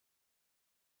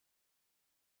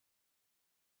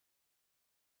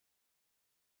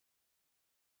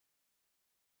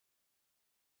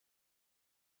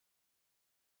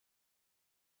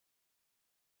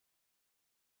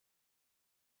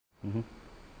Mm-hmm.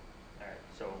 All right,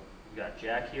 so we got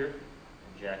Jack here,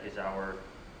 and Jack is our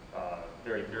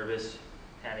very nervous,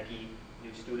 panicky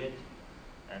new student,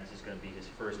 and this is going to be his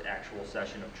first actual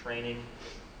session of training.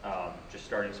 Just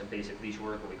starting some basic leash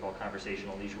work, what we call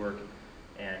conversational leash work,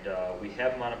 and we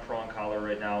have him on a prong collar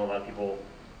right now. A lot of people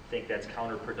think that's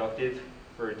counterproductive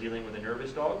for dealing with a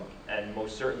nervous dog, and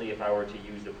most certainly if I were to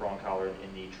use the prong collar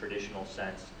in the traditional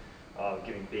sense of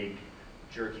giving big,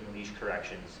 jerking leash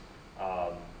corrections,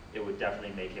 it would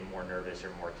definitely make him more nervous or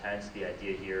more tense. The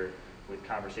idea here with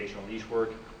conversational leash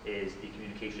work is the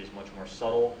communication is much more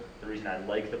subtle. The reason I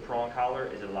like the prong collar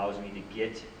is it allows me to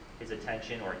get his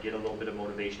attention or get a little bit of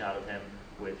motivation out of him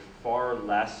with far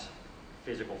less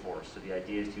physical force. So the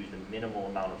idea is to use the minimal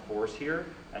amount of force here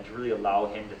and to really allow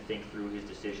him to think through his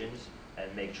decisions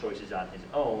and make choices on his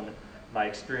own. My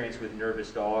experience with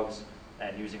nervous dogs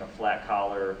and using a flat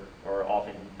collar or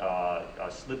often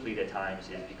a slip lead at times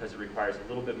is because it requires a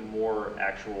little bit more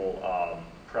actual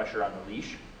pressure on the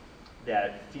leash.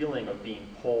 That feeling of being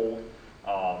pulled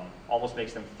almost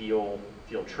makes them feel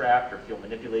trapped or feel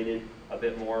manipulated a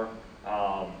bit more,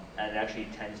 and it actually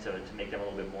tends to make them a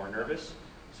little bit more nervous.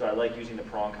 So I like using the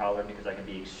prong collar because I can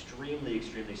be extremely,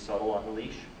 extremely subtle on the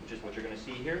leash, which is what you're going to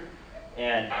see here.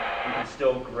 And you can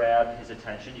still grab his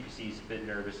attention. You can see he's a bit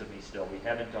nervous of me still. We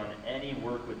haven't done any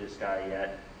work with this guy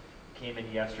yet. Came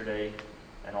in yesterday,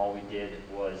 and all we did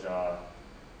was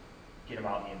get him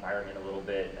out in the environment a little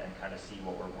bit and kind of see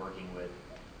what we're working with.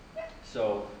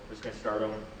 So we're just going to start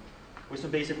him with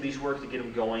some basic leash work to get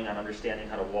him going on understanding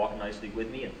how to walk nicely with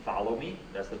me and follow me.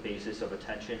 That's the basis of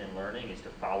attention and learning, is to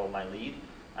follow my lead.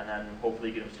 And then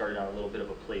hopefully get him started on a little bit of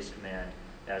a place command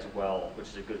as well, which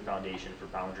is a good foundation for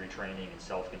boundary training and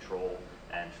self-control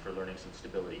and for learning some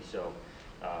stability. So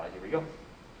here we go.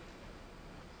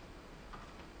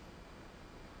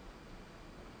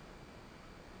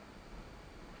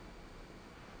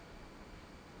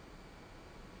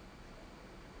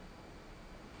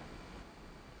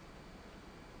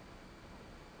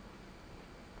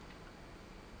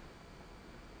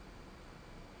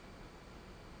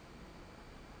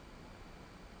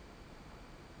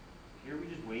 Here we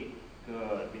just wait.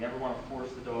 Good. We never want to force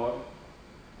the dog.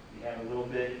 We have a little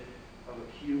bit of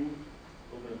a cue,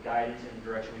 a little bit of guidance in the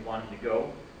direction we want him to go.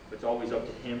 But it's always up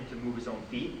to him to move his own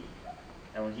feet.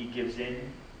 And when he gives in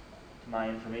to my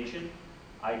information,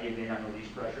 I give in on the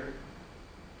leash pressure.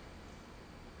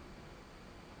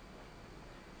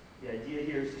 The idea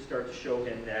here is to start to show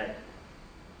him that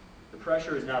the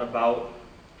pressure is not about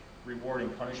reward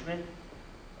and punishment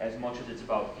as much as it's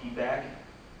about feedback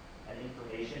and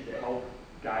information to help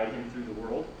guide him through the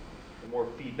world. The more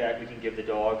feedback we can give the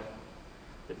dog,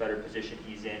 the better position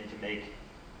he's in to make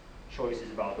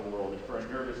choices about the world. And for a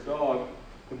nervous dog,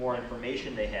 the more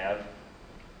information they have,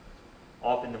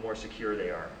 often the more secure they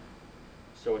are.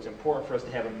 So it's important for us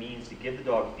to have a means to give the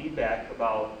dog feedback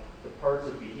about the parts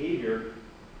of behavior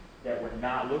that we're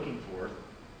not looking for,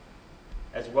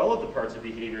 as well as the parts of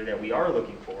behavior that we are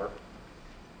looking for,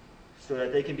 so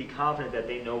that they can be confident that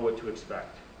they know what to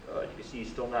expect. You can see he's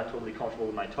still not totally comfortable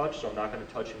with my touch, so I'm not going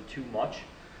to touch him too much.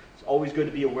 It's always good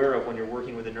to be aware of when you're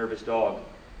working with a nervous dog.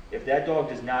 If that dog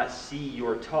does not see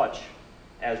your touch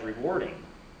as rewarding,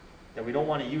 then we don't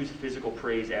want to use physical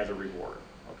praise as a reward.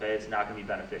 Okay, it's not going to be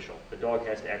beneficial. The dog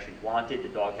has to actually want it. The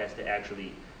dog has to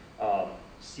actually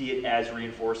see it as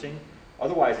reinforcing.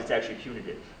 Otherwise, it's actually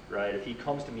punitive, right? If he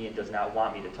comes to me and does not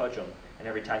want me to touch him, and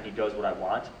every time he does what I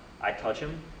want, I touch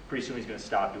him, pretty soon he's going to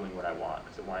stop doing what I want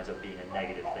because it winds up being a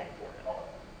negative thing for him.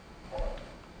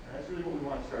 And that's really what we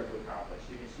want to start to accomplish.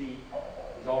 You can see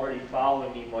he's already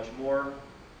following me much more.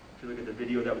 If you look at the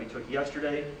video that we took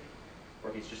yesterday,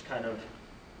 where he's just kind of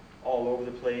all over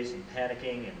the place and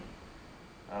panicking and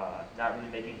not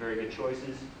really making very good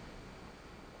choices,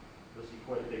 you'll see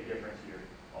quite a big difference here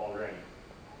already.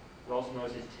 You'll also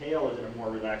notice his tail is in a more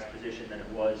relaxed position than it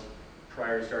was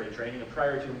prior to starting training and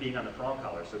prior to him being on the prong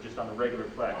collar. So just on the regular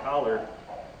flat collar,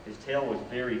 his tail was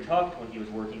very tucked when he was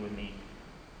working with me.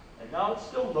 And now it's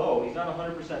still low. He's not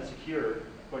 100% secure,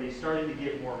 but he's starting to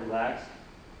get more relaxed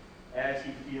as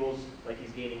he feels like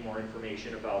he's gaining more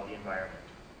information about the environment.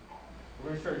 We're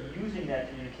going to start using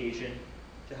that communication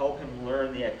to help him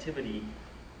learn the activity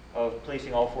of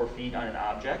placing all 4 feet on an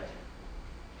object.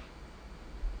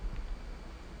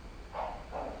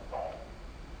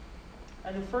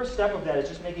 And the first step of that is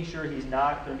just making sure he's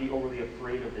not going to be overly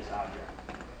afraid of this object.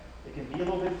 It can be a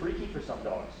little bit freaky for some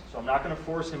dogs, so I'm not going to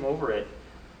force him over it.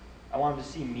 I want him to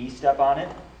see me step on it,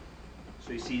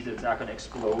 so he sees that it's not going to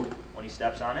explode when he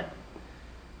steps on it.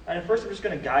 And at first I'm just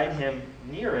going to guide him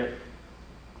near it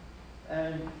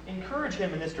and encourage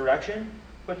him in this direction,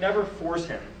 but never force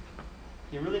him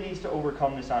he really needs to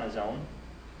overcome this on his own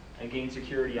and gain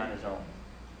security on his own.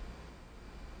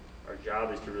 Our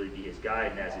job is to really be his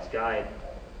guide, and as his guide,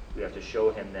 we have to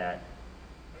show him that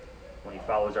when he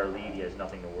follows our lead, he has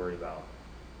nothing to worry about.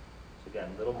 So again,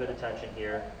 a little bit of tension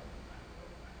here,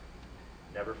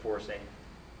 never forcing.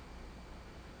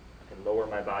 I can lower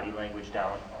my body language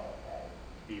down,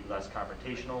 be less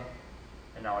confrontational,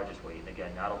 and now I just wait. And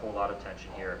again, not a whole lot of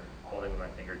tension here, holding with my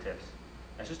fingertips.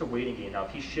 It's just a waiting game. Now,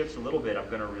 if he shifts a little bit, I'm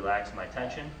going to relax my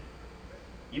tension,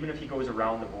 even if he goes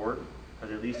around the board,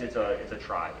 because at least it's a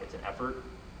try, it's an effort.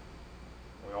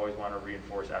 We always want to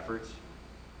reinforce efforts,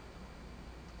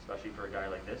 especially for a guy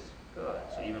like this. Good.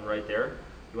 So even right there,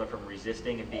 he went from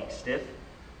resisting and being stiff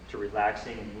to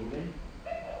relaxing and moving.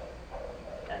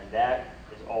 And that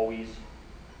is always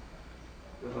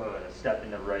a step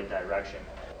in the right direction.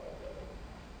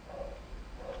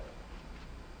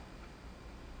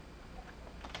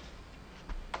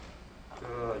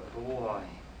 Good boy.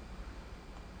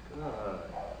 Good.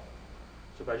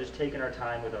 So by just taking our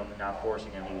time with him and not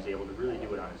forcing him, he was able to really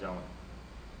do it on his own.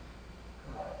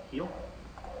 Heel.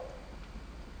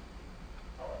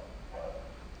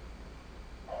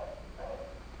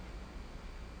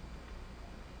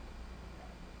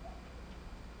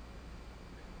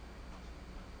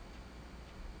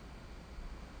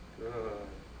 Good.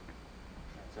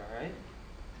 That's all right.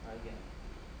 Try again.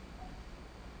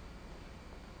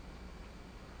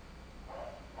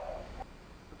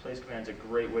 The place command is a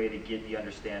great way to get the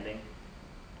understanding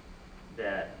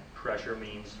that pressure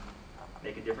means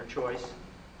make a different choice,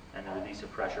 and the release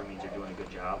of pressure means you're doing a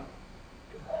good job.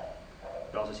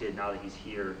 You also see that now that he's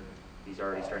here, he's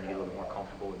already starting to get a little bit more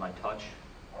comfortable with my touch.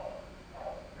 All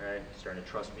right, he's starting to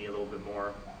trust me a little bit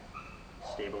more,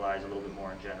 stabilize a little bit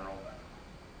more in general.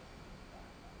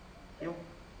 Heel.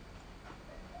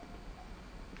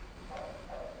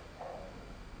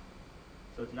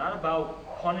 So it's not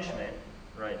about punishment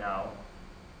right now.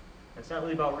 It's not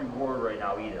really about reward right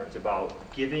now either. It's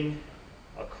about giving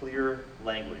a clear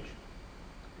language,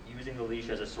 using the leash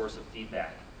as a source of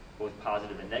feedback, both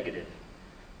positive and negative.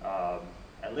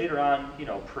 And later on,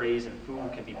 praise and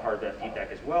food can be part of that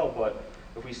feedback as well, but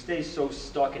if we stay so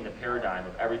stuck in the paradigm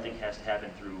of everything has to happen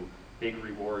through big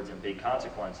rewards and big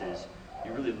consequences,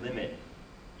 you really limit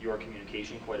your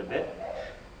communication quite a bit.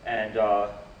 And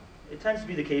it tends to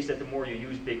be the case that the more you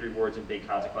use big rewards and big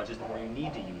consequences, the more you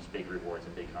need to use big rewards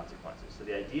and big consequences. So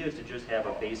the idea is to just have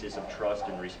a basis of trust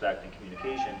and respect and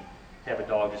communication, to have a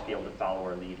dog just be able to follow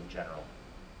our lead in general.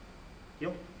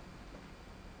 Heel.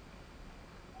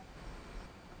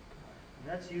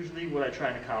 And that's usually what I try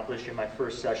and accomplish in my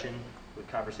first session with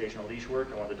conversational leash work.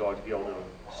 I want the dog to be able to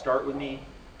start with me,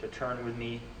 to turn with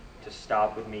me, to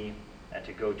stop with me, and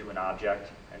to go to an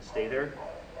object and stay there.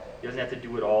 He doesn't have to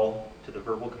do it all to the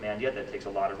verbal command yet. That takes a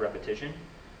lot of repetition.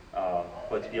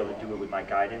 But to be able to do it with my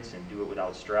guidance and do it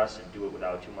without stress and do it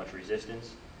without too much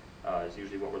resistance is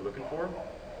usually what we're looking for.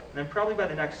 And then probably by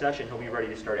the next session, he'll be ready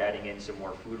to start adding in some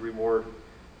more food reward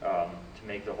to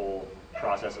make the whole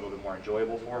process a little bit more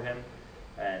enjoyable for him.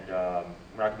 And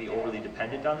we're not going to be overly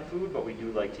dependent on the food, but we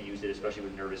do like to use it, especially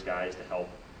with nervous guys, to help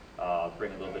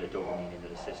bring a little bit of dopamine into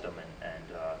the system and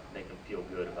make them feel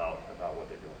good about what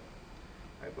they're doing.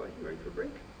 All right, buddy, you ready for a break?